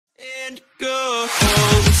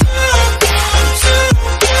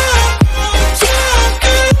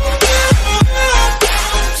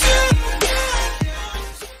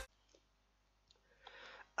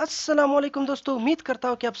अस्सलाम वालेकुम दोस्तों, उम्मीद करता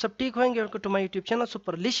हूँ कि आप सब ठीक होंगे। Welcome to my YouTube channel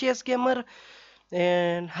सुपरलिशियस gamer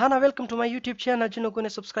and हाँ ना, welcome to my YouTube channel. जिन लोगों ने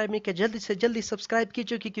सब्सक्राइब नहीं किया जल्दी से जल्दी सब्सक्राइब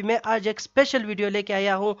कीजिए, क्योंकि मैं आज एक स्पेशल वीडियो लेके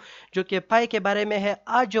आया हूँ जो कि पाई के बारे में है।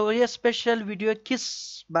 आज जो ये स्पेशल वीडियो किस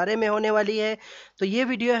बारे में होने वाली है, तो ये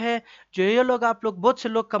वीडियो है जो ये लोग आप लोग बहुत से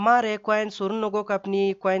लोग कमा रहे हैं कॉइन्स, और उन लोगों को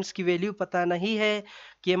अपनी कॉइन्स की वैल्यू पता नहीं है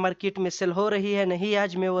कि ये मार्केट में सेल हो रही है नहीं।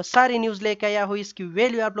 आज मैं वो सारी न्यूज़ लेके आया हूँ, इसकी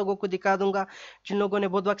वैल्यू आप लोगों को दिखा दूंगा। जिन लोगों ने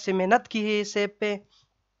बहुत वक्त से मेहनत की है इस ऐप पे,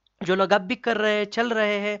 जो लोग अब भी कर रहे हैं, चल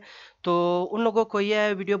रहे हैं, तो उन लोगों को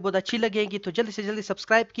यह वीडियो बहुत अच्छी लगेगी। तो जल्दी से जल्दी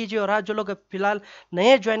सब्सक्राइब कीजिए। और आज जो लोग फिलहाल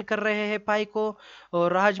नए ज्वाइन कर रहे हैं पाई को,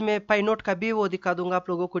 और आज मैं पाई नोट का भी वो दिखा दूंगा आप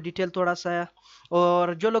लोगों को डिटेल थोड़ा सा।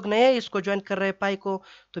 और जो लोग नए इसको ज्वाइन कर रहे हैं पाई को,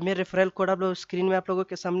 तो मेरे रेफरल कोड आप लोग स्क्रीन में आप लोगों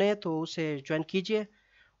के सामने है, तो उसे ज्वाइन कीजिए,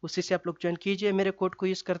 उसी से आप लोग ज्वाइन कीजिए। मेरे कोड को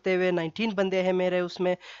यूज़ करते हुए 19 बंदे हैं मेरे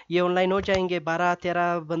उसमें, ये ऑनलाइन हो जाएंगे,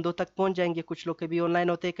 12-13 बंदों तक पहुंच जाएंगे। कुछ लोग कभी ऑनलाइन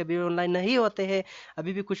होते हैं, कभी ऑनलाइन नहीं होते हैं।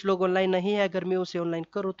 अभी भी कुछ लोग ऑनलाइन नहीं है। अगर मैं उसे ऑनलाइन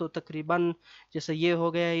करूँ तो तकरीबन जैसे ये हो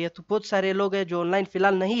गया, ये तो बहुत सारे लोग हैं जो ऑनलाइन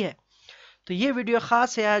फ़िलहाल नहीं है। तो ये वीडियो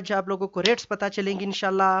ख़ास है, आज आप लोगों को रेट्स पता चलेंगी,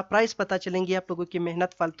 इंशाल्लाह प्राइस पता चलेंगी, आप लोगों की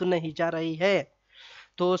मेहनत फालतू नहीं जा रही है।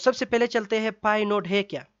 तो सबसे पहले चलते हैं पाई नोट है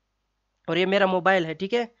क्या। और ये मेरा मोबाइल है,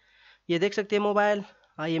 ठीक है, ये देख सकते हैं मोबाइल,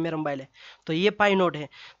 हाँ ये मेरा मोबाइल है। तो ये पाई नोट है।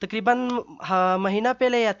 तकरीबन हाँ महीना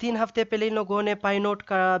पहले या 3 हफ्ते पहले इन लोगों ने पाई नोट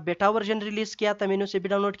का बेटा वर्जन रिलीज किया था। मैंने उसे भी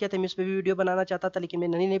डाउनलोड किया था, मैं उस पर भी वीडियो बनाना चाहता था, लेकिन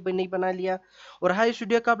मैंने नहीं बना लिया। और हाँ, इस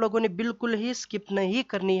वीडियो का आप लोगों ने बिल्कुल ही स्किप नहीं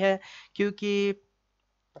करनी है, क्योंकि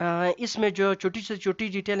इसमें जो छोटी से छोटी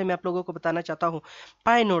डिटेल है मैं आप लोगों को बताना चाहता हूँ।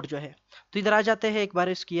 पाई नोट जो है, तो इधर आ जाते हैं एक बार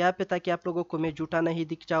इसकी ऐप पे, ताकि आप लोगों को मैं झूठा नहीं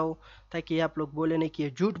दिख जाऊँ, ताकि आप लोग बोले नहीं कि ये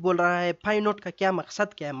झूठ बोल रहा है। पाई नोट का क्या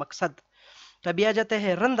मकसद, क्या है मकसद। तो अभी आ जाते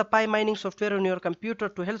हैं, run the pi mining software on your computer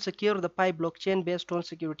to help secure the pi blockchain based on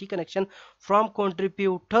security connection from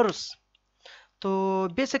contributors. तो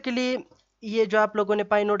बेसिकली ये जो आप लोगों ने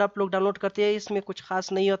पाई नोड आप लोग डाउनलोड करते हैं, इसमें कुछ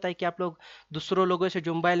खास नहीं होता है कि आप लोग दूसरों लोगों से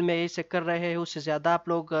जो मोबाइल में ऐसे कर रहे हैं उससे ज़्यादा आप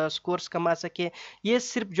लोग स्कोर्स कमा सके। ये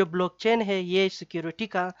सिर्फ जो ब्लॉकचेन है, ये सिक्योरिटी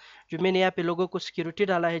का, जो मैंने यहाँ पे लोगों को सिक्योरिटी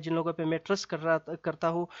डाला है, जिन लोगों पे मैं ट्रस्ट करता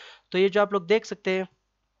हूँ। तो ये जो आप लोग देख सकते हैं,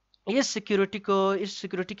 इस सिक्योरिटी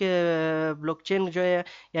के ब्लॉकचेन जो है,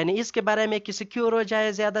 यानी इसके बारे में कि सिक्योर हो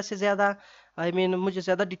जाए ज़्यादा से ज़्यादा। मुझे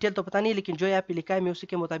ज़्यादा डिटेल तो पता नहीं, लेकिन जो यहाँ पे लिखा है मैं उसी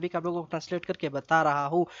के मुताबिक आप लोगों को ट्रांसलेट करके बता रहा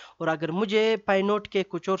हूँ। और अगर मुझे पाई नोट के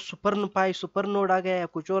कुछ और सुपर नोड आ गया या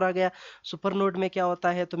कुछ और आ गया, सुपर नोड में क्या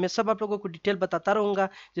होता है, तो मैं सब आप लोगों को डिटेल बताता रहूँगा।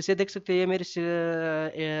 जैसे देख सकते हैं, ये मेरी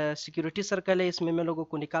सिक्योरिटी सर्कल है, इसमें मैं लोगों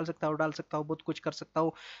को निकाल सकता हूँ, डाल सकता हूँ, बहुत कुछ कर सकता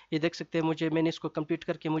हूँ। ये देख सकते हैं, मैंने इसको कंप्लीट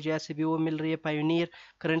करके मुझे ऐसे भी वो मिल रही है पायोनियर।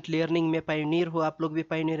 करंटली अर्निंग में पायोनियर हो, आप लोग भी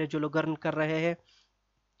पायोनियर है जो लोग अर्न कर रहे हैं।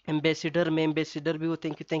 एम्बेसडर में एम्बेसडर भी हो,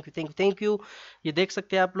 thank you thank you thank you thank you. ये देख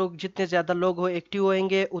सकते हैं आप लोग, जितने ज़्यादा लोग हो एक्टिव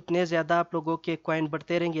होंगे उतने ज़्यादा आप लोगों के कॉइन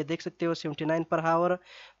बढ़ते रहेंगे। देख सकते हो 79 पर हावर।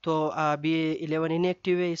 तो अभी 11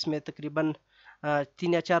 इनएक्टिव है, इसमें तकरीबन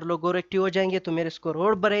 3 या 4 लोग और एक्टिव हो जाएंगे तो मेरे स्कोर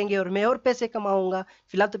और बढ़ेंगे और मैं और पैसे कमाऊंगा।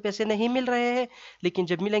 फिलहाल तो पैसे नहीं मिल रहे हैं, लेकिन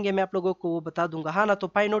जब मिलेंगे मैं आप लोगों को वो बता दूंगा। हाँ ना, तो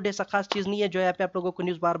पाई नोट ऐसा खास चीज़ नहीं है जो यहाँ पे आप लोगों को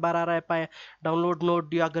न्यूज़ बार बार आ रहा है, पाई डाउनलोड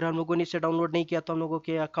नोट, या अगर हम लोगों ने इसे डाउनलोड नहीं किया तो हम लोगों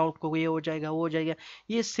के अकाउंट को ये हो जाएगा वो हो जाएगा।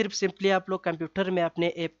 ये सिर्फ सिंपली आप लोग कंप्यूटर में अपने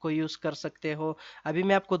ऐप को यूज़ कर सकते हो। अभी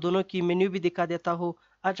मैं आपको दोनों की मेन्यू भी दिखा देता हूँ।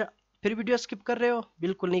 अच्छा, फिर वीडियो स्किप कर रहे हो,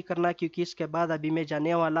 बिल्कुल नहीं करना, क्योंकि इसके बाद अभी मैं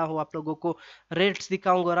जाने वाला हूँ आप लोगों को रेट्स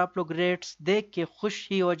दिखाऊंगा, और आप लोग रेट्स देख के खुश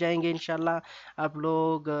ही हो जाएंगे इंशाल्लाह। आप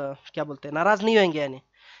लोग क्या बोलते हैं, नाराज़ नहीं होंगे। यानी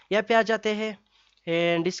यहाँ पे आ जाते हैं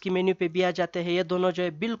एंड इसकी मेन्यू पे भी आ जाते हैं। ये दोनों जो है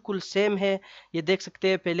बिल्कुल सेम है। ये देख सकते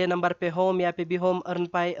हैं, पहले नंबर पे होम, यहाँ पे भी home,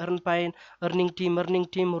 earn pine, earning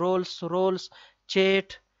team, roles,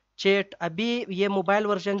 chat chat. अभी ये मोबाइल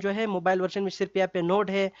वर्जन जो है, मोबाइल वर्जन में सिर्फ यहाँ पे नोड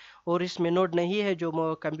है, और इसमें नोड नहीं है जो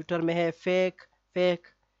कंप्यूटर में है। फेक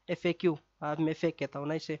FAQ, मैं फेक कहता हूँ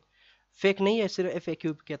ना इसे, फेक नहीं है, सिर्फ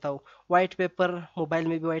FAQ कहता हूँ। वाइट पेपर, मोबाइल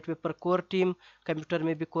में भी white paper core team, computer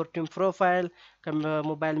में भी कोर टीम प्रोफाइल,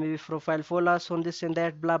 मोबाइल में भी profile फोलस on this and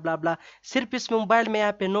that blah ब्ला ब्ला। सिर्फ इसमें मोबाइल में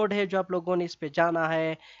यहाँ पे नोड है जो आप लोगों ने इस पे जाना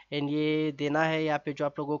है एंड ये देना है। यहाँ पे जो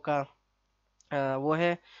आप लोगों का वो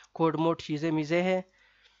है कोड मोड चीज़ें मीज़ें हैं,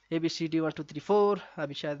 ABCD 1 2 3 4।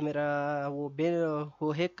 अभी शायद मेरा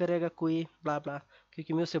वो हैक करेगा कोई ब्ला ब्ला,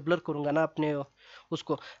 क्योंकि मैं उसे ब्लर करूंगा ना अपने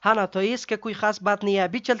उसको। हाँ ना, तो इसके कोई खास बात नहीं है।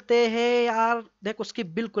 अभी चलते हैं यार, देखो उसकी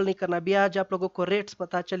बिल्कुल नहीं करना। अभी आज आप लोगों को रेट्स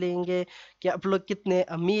पता चलेंगे कि आप लोग कितने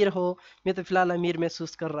अमीर हो। मैं तो फिलहाल अमीर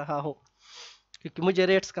महसूस कर रहा हूँ, क्योंकि मुझे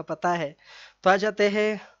रेट्स का पता है। तो आ जाते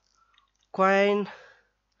हैं कॉइन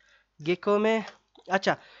गेको में।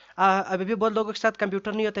 अच्छा, अभी भी बहुत लोगों के साथ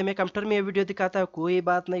कंप्यूटर नहीं होते, मैं कंप्यूटर में ये वीडियो दिखाता हूँ, कोई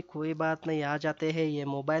बात नहीं कोई बात नहीं, आ जाते हैं, ये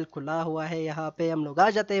मोबाइल खुला हुआ है, यहाँ पे हम लोग आ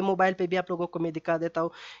जाते हैं, मोबाइल पे भी आप लोगों को मैं दिखा देता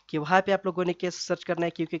हूँ कि वहाँ पे आप लोगों ने कैसे सर्च करना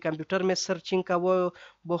है, क्योंकि कंप्यूटर में सर्चिंग का वो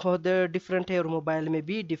बहुत डिफरेंट है और मोबाइल में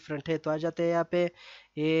भी डिफरेंट है। तो आ जाते हैं यहाँ पे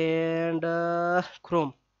एंड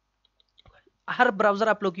क्रोम, हर ब्राउज़र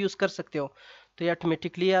आप लोग यूज़ कर सकते हो। तो ये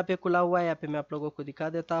ऑटोमेटिकली यहाँ पे खुला हुआ है, यहाँ पे मैं आप लोगों को दिखा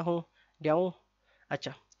देता हूँ जाऊँ।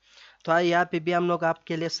 अच्छा, तो यहाँ पे भी हम लोग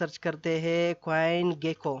आपके लिए सर्च करते हैं क्वाइन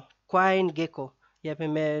गेको, क्वाइन गेको, यहाँ पे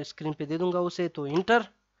मैं स्क्रीन पे दे दूंगा उसे, तो इंटर।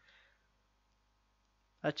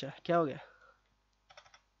 अच्छा, क्या हो गया,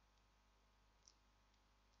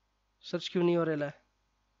 सर्च क्यों नहीं हो रहा है?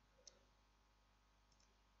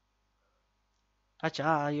 अच्छा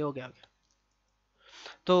हाँ, ये हो गया।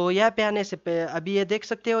 तो यहाँ पे आने से अभी ये देख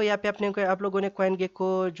सकते हो, यहाँ पे अपने को आप लोगों ने क्वाइन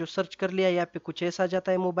गेको जो सर्च कर लिया, यहाँ पे कुछ ऐसा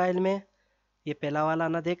जाता है मोबाइल में। ये पहला वाला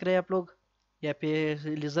आना देख रहे हैं आप लोग, यहाँ पे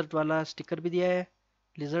लिजर्ट वाला स्टिकर भी दिया है,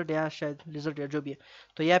 लिजर्ट या शायद लिजर्ट या जो भी है।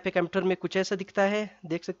 तो यहाँ पे कंप्यूटर में कुछ ऐसा दिखता है,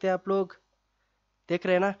 देख सकते हैं आप लोग, देख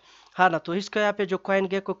रहे हैं ना? हाँ ना, तो इसका यहाँ पे जो coin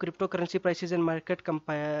gecko crypto currency prices and market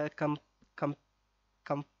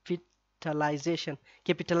capitalisation,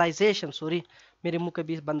 capitalisation sorry, मेरे मुंह के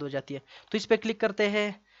बीच बंद हो जाती है। तो इस पे क्लिक करते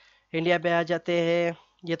हैं, इंडिया पे आ जाते हैं।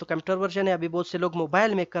 ये तो कंप्यूटर वर्जन है, अभी बहुत से लोग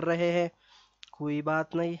मोबाइल में कर रहे हैं, कोई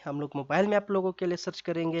बात नहीं, हम लोग मोबाइल में आप लोगों के लिए सर्च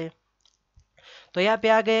करेंगे। तो यहाँ पे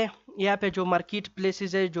आ गए, यहाँ पे जो मार्केट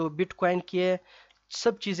प्लेसेस है जो बिटकॉइन की है,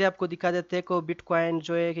 सब चीज़ें आपको दिखा देते हैं को बिटकॉइन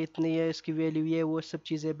जो है कि इतनी है, इसकी वैल्यू ये वो सब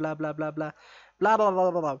चीज़ें ब्ला ब्ला ब्ला ब्ला ब्ला ब्ला ब्ला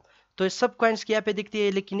ब्ला ब्ला। तो ये सब कॉइन्स की यहाँ पे दिखती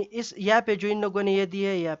है, लेकिन इस यहाँ पे जो इन लोगों ने ये दी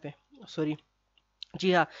है, यहाँ पे सॉरी,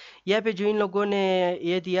 जी हाँ, यहाँ पे जो इन लोगों ने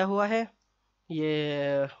ये दिया हुआ है,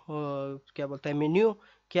 ये क्या बोलते हैं मेन्यू,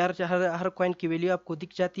 कि हर हर कॉइन की वैल्यू आपको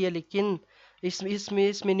दिख जाती है, लेकिन इस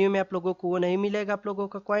मेन्यू में आप लोगों को वो नहीं मिलेगा आप लोगों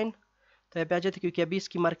का कॉइन। तो यहाँ पे आ जाते, क्योंकि अभी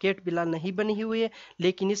इसकी मार्केट फिलहाल नहीं बनी हुई है,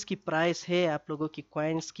 लेकिन इसकी प्राइस है, आप लोगों की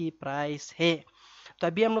कॉइन्स की प्राइस है। तो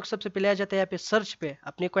अभी हम लोग सबसे पहले आ जाते हैं यहाँ पे सर्च पे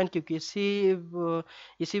अपने कॉइन, क्योंकि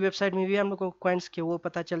इसी वेबसाइट में भी हम लोग को कॉइन्स के वो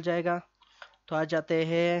पता चल जाएगा। तो आ जाते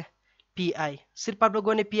हैं पीआई, सिर्फ आप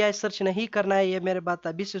लोगों ने पीआई सर्च नहीं करना है, ये मेरे बात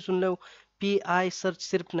अभी से सुन लो, पीआई सर्च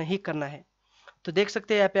सिर्फ नहीं करना है। तो देख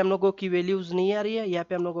सकते हैं यहाँ पे हम लोगों की वैल्यूज नहीं आ रही है, यहाँ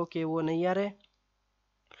पे हम लोगों के वो नहीं आ रहे,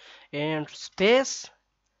 एंड स्पेस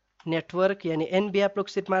नेटवर्क यानी एन भी आप लोग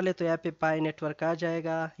सिर्फ मार ले तो यहाँ पे पाई नेटवर्क आ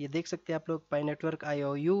जाएगा, ये देख सकते हैं आप लोग, पाई नेटवर्क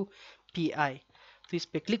IOU PI। तो इस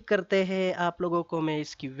पे क्लिक करते हैं, आप लोगों को मैं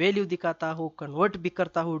इसकी वैल्यू दिखाता हूँ, कन्वर्ट भी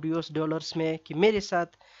करता हूँ यूएस डॉलर्स में कि मेरे साथ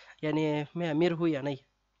यानी मैं अमीर हूँ या नहीं।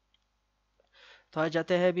 तो आ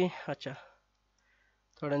जाते हैं अभी। अच्छा,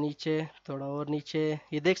 थोड़ा नीचे, थोड़ा और नीचे,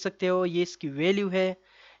 ये देख सकते हो ये इसकी वैल्यू है,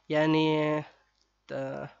 यानी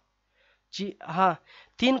जी हाँ,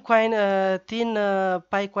 तीन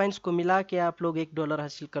पाई कॉइन्स को मिला के आप लोग $1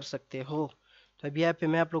 हासिल कर सकते हो। तो अभी यहाँ पे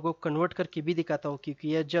मैं आप लोगों को कन्वर्ट करके भी दिखाता हूँ, क्योंकि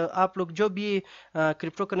ये जो आप लोग जो भी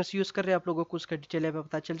क्रिप्टो करेंसी यूज़ कर रहे हैं, आप लोगों को उसका डिटेल यहाँ पे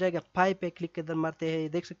पता चल जाएगा। पाई पे क्लिक कर मारते हैं, ये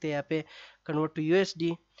देख सकते हैं यहाँ पे कन्वर्ट टू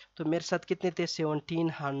USD। तो मेरे साथ कितने थे,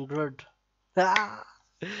 1700।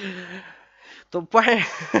 तो पॉइंट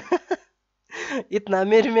इतना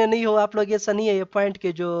मेरे में नहीं हो आप लोग, ऐसा नहीं है, ये पॉइंट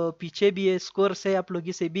के जो पीछे भी है स्कोर से आप लोग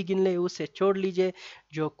इसे भी गिन ले, उसे छोड़ लीजिए।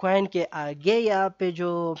 जो कॉइन के आगे यहाँ पे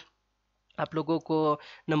जो आप लोगों को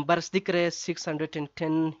नंबर्स दिख रहे हैं,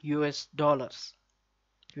 $610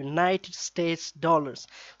 यूनाइटेड स्टेट्स डॉलर्स।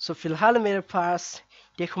 सो फिलहाल मेरे पास,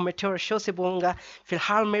 देखो मैं थोड़ा शो से बोलूँगा,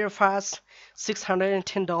 फिलहाल मेरे पास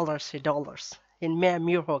 $610 है, डॉलर्स, इनमें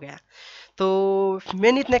अमीर हो गया। तो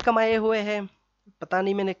मैंने इतने कमाए हुए हैं, पता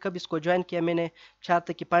नहीं मैंने कब इसको ज्वाइन किया, मैंने 4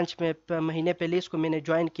 से 5 महीने पहले इसको मैंने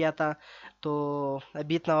ज्वाइन किया था। तो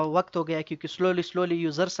अभी इतना वक्त हो गया, क्योंकि स्लोली स्लोली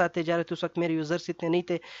यूज़र्स आते जा रहे थे, उस वक्त मेरे यूज़र्स इतने नहीं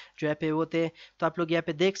थे जो यहाँ पे वो थे। तो आप लोग यहाँ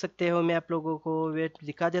पे देख सकते हो, मैं आप लोगों को वेट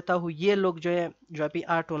दिखा देता हूँ, ये लोग जो है जो अभी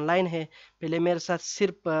आर्ट ऑनलाइन है, पहले मेरे साथ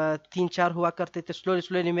सिर्फ 3-4 हुआ करते थे, स्लोली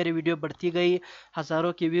स्लोली मेरी वीडियो बढ़ती गई,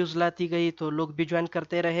 हज़ारों की व्यूज़ लाती गई, तो लोग भी ज्वाइन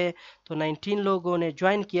करते रहे। तो 19 लोगों ने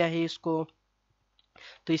ज्वाइन किया है इसको।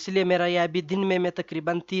 तो इसलिए मेरा ये अभी दिन में मैं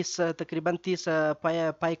तकरीबन 30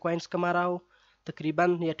 पाई कॉइन्स कमा रहा हूँ,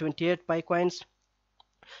 तकरीबन, या 28 पाई कॉइन्स।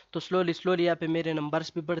 तो स्लोली स्लोली यहाँ पे मेरे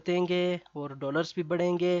नंबर्स भी बढ़तेंगे और डॉलर्स भी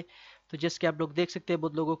बढ़ेंगे। तो जैसे कि आप लोग देख सकते हैं,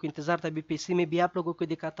 बहुत लोगों को इंतजार था, अभी पीसी में भी आप लोगों को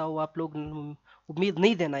दिखाता हूँ। आप लोग उम्मीद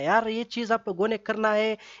नहीं देना यार, ये चीज़ आप लोगों ने करना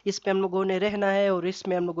है, इस पे हम लोगों ने रहना है और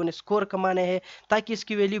इसमें हम लोगों ने स्कोर कमाने हैं, ताकि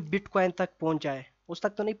इसकी वैल्यू बिटकॉइन तक पहुंच जाए। उस तक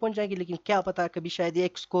तो नहीं पहुंच जाएगी, लेकिन क्या पता, कभी शायद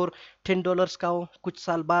एक स्कोर $10 का हो कुछ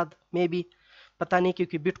साल बाद में भी, पता नहीं,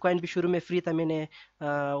 क्योंकि बिटकॉइन भी शुरू में फ्री था। मैंने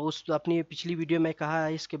उस अपनी पिछली वीडियो में कहा,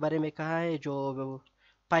 इसके बारे में कहा है, जो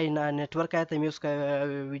पाई नेटवर्क आया था, मैं उसका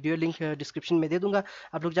वीडियो लिंक डिस्क्रिप्शन में दे दूंगा,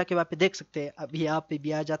 आप लोग जाके वहाँ पे देख सकते हैं। अभी आप पे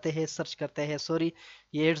भी आ जाते हैं, सर्च करते हैं। सॉरी,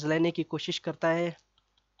 ये एड्स लेने की कोशिश करता है।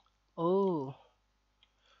 ओह,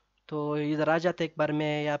 तो इधर आ जाते एक बार।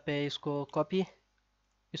 मैं यहाँ पे इसको कॉपी,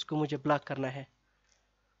 इसको मुझे ब्लॉक करना है।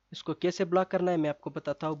 इसको कैसे ब्लॉक करना है मैं आपको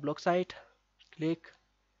बताता हूँ। Block site, click,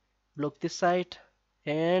 block this site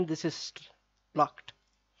and this is blocked.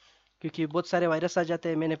 क्योंकि बहुत सारे वायरस आ जाते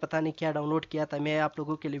हैं, मैंने पता नहीं क्या डाउनलोड किया था, मैं आप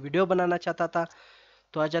लोगों के लिए वीडियो बनाना चाहता था।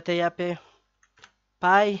 तो आ जाते हैं यहाँ पे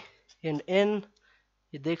पाई एंड एन,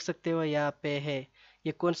 ये देख सकते हो यहाँ पे है।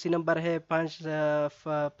 ये कौन सी नंबर है?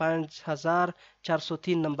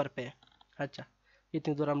 5403 नंबर पे। अच्छा,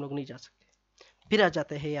 इतनी दूर हम लोग नहीं जा सकते। फिर आ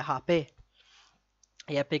जाते हैं यहाँ पे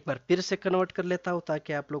एक बार फिर से कन्वर्ट कर लेता हूँ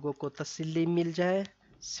ताकि आप लोगों को तसल्ली मिल जाए।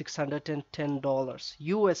 $610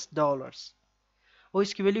 US डॉलर्स। और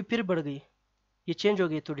इसकी वैल्यू फिर बढ़ गई, ये चेंज हो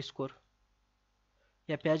गई थोड़ी स्कोर।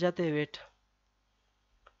 यहाँ पे आ जाते हैं। Wait,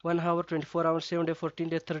 1 our 24 our 7 day 14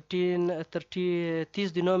 day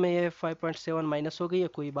 30 दिनों में ये 5.7 माइनस हो गई है।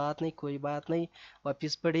 कोई बात नहीं, कोई बात नहीं,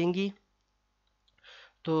 वापस बढ़ेंगी।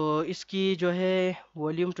 तो इसकी जो है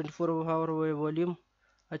वॉल्यूम 24 आवर वॉल्यूम,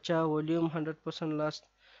 अच्छा वॉल्यूम 100% लास्ट।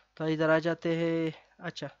 तो इधर आ जाते हैं।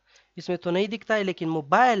 अच्छा, इसमें तो नहीं दिखता है, लेकिन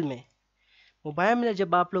मोबाइल में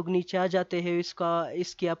जब आप लोग नीचे आ जाते हैं,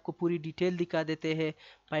 इसकी आपको पूरी डिटेल दिखा देते हैं।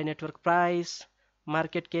 पाई network price,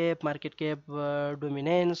 market cap,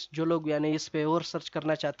 dominance. जो लोग यानी इस पे और सर्च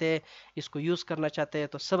करना चाहते हैं, इसको यूज़ करना चाहते हैं,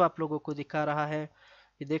 तो सब आप लोगों को दिखा रहा है।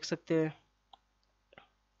 ये देख सकते हैं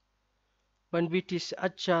 1 BT।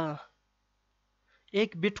 अच्छा,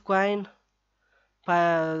 एक बिटकॉइन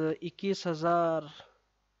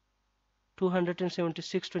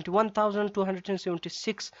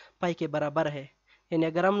 21,276 पाई के बराबर है। यानी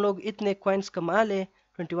अगर हम लोग इतने कॉइन्स कमा ले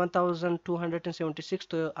 21,276,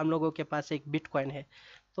 तो हम लोगों के पास एक बिटकॉइन है।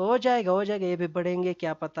 तो हो जाएगा ये भी बढ़ेंगे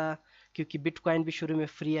क्या पता, क्योंकि बिटकॉइन भी शुरू में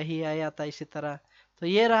फ्री ही आया था इसी तरह। तो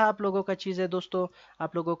ये रहा आप लोगों का चीज़ है दोस्तों।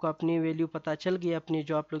 आप लोगों को अपनी वैल्यू पता चल गई, अपनी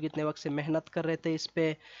जो आप लोग इतने वक्त से मेहनत कर रहे थे इस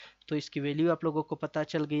पे, तो इसकी वैल्यू आप लोगों को पता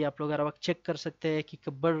चल गई। आप लोग हर वक्त चेक कर सकते हैं कि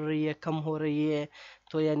कब बढ़ रही है, कम हो रही है।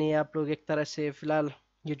 तो यानी आप लोग एक तरह से फ़िलहाल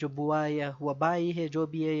ये जो बुआ या वबा आई है, जो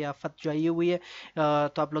भी है, या फत जो आई हुई है,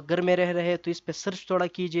 तो आप लोग घर में रह रहे हैं, तो इस पे सर्च थोड़ा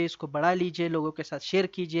कीजिए, इसको बढ़ा लीजिए, लोगों के साथ शेयर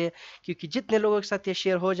कीजिए। क्योंकि जितने लोगों के साथ ये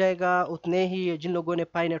शेयर हो जाएगा, उतने ही जिन लोगों ने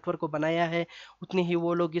पाई नेटवर्क को बनाया है, उतने ही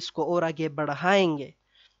वो लोग इसको और आगे बढ़ाएंगे।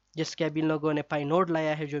 जैसे अभी इन लोगों ने पाई नोड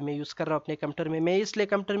लाया है, जो मैं यूज़ कर रहा हूँ अपने कंप्यूटर में। मैं इसलिए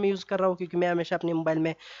कंप्यूटर में यूज़ कर रहा हूँ क्योंकि मैं हमेशा अपने मोबाइल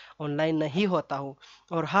में ऑनलाइन नहीं होता हूँ।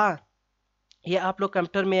 और हाँ, ये आप लोग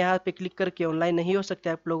कंप्यूटर में यहाँ पे क्लिक करके ऑनलाइन नहीं हो सकते।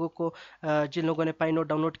 आप लोगों को जिन लोगों ने पाई नोड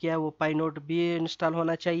डाउनलोड किया है, वो पाई नोड भी इंस्टॉल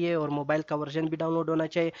होना चाहिए और मोबाइल का वर्जन भी डाउनलोड होना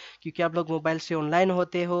चाहिए। क्योंकि आप लोग मोबाइल से ऑनलाइन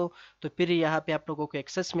होते हो, तो फिर यहाँ पे आप लोगों को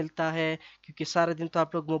एक्सेस मिलता है। क्योंकि सारा दिन तो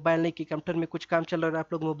आप लोग मोबाइल नहीं, कि कंप्यूटर में कुछ काम चल रहा है,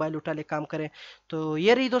 आप लोग मोबाइल उठा ले काम करें। तो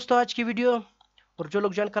ये रही दोस्तों आज की वीडियो। और जो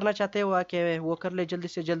लोग ज्वाइन करना चाहते हैं वो आके वो कर ले, जल्दी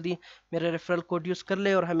से जल्दी मेरा रेफरल कोड यूज़ कर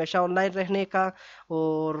ले, और हमेशा ऑनलाइन रहने का।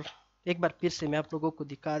 और एक बार फिर से मैं आप लोगों को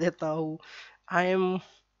दिखा देता हूँ। I am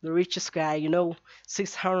the richest guy,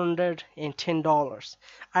 $610।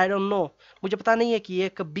 I don't know, मुझे पता नहीं है कि ये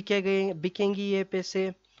कब बिकेंगी ये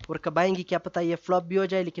पैसे, और कब आएंगी क्या पता। ये फ्लॉप भी हो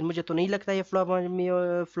जाए, लेकिन मुझे तो नहीं लगता ये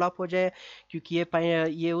फ्लॉप हो जाए। क्योंकि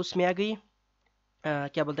ये उसमें आ गई,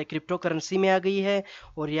 क्या बोलते हैं, क्रिप्टो करेंसी में आ गई है।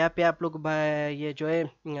 और यहाँ पे आप लोग ये जो है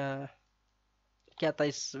क्या था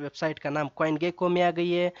इस वेबसाइट का नाम, कॉइन गेको में आ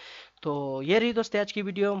गई है। तो ये रही दोस्तों आज की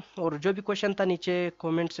वीडियो। और जो भी क्वेश्चन था नीचे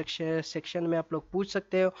कमेंट सेक्शन में आप लोग पूछ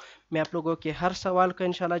सकते हो। मैं आप लोगों के हर सवाल का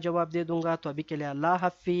इंशाल्लाह जवाब दे दूंगा। तो अभी के लिए अल्लाह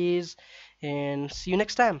हाफिज़ and C you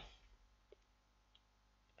next time.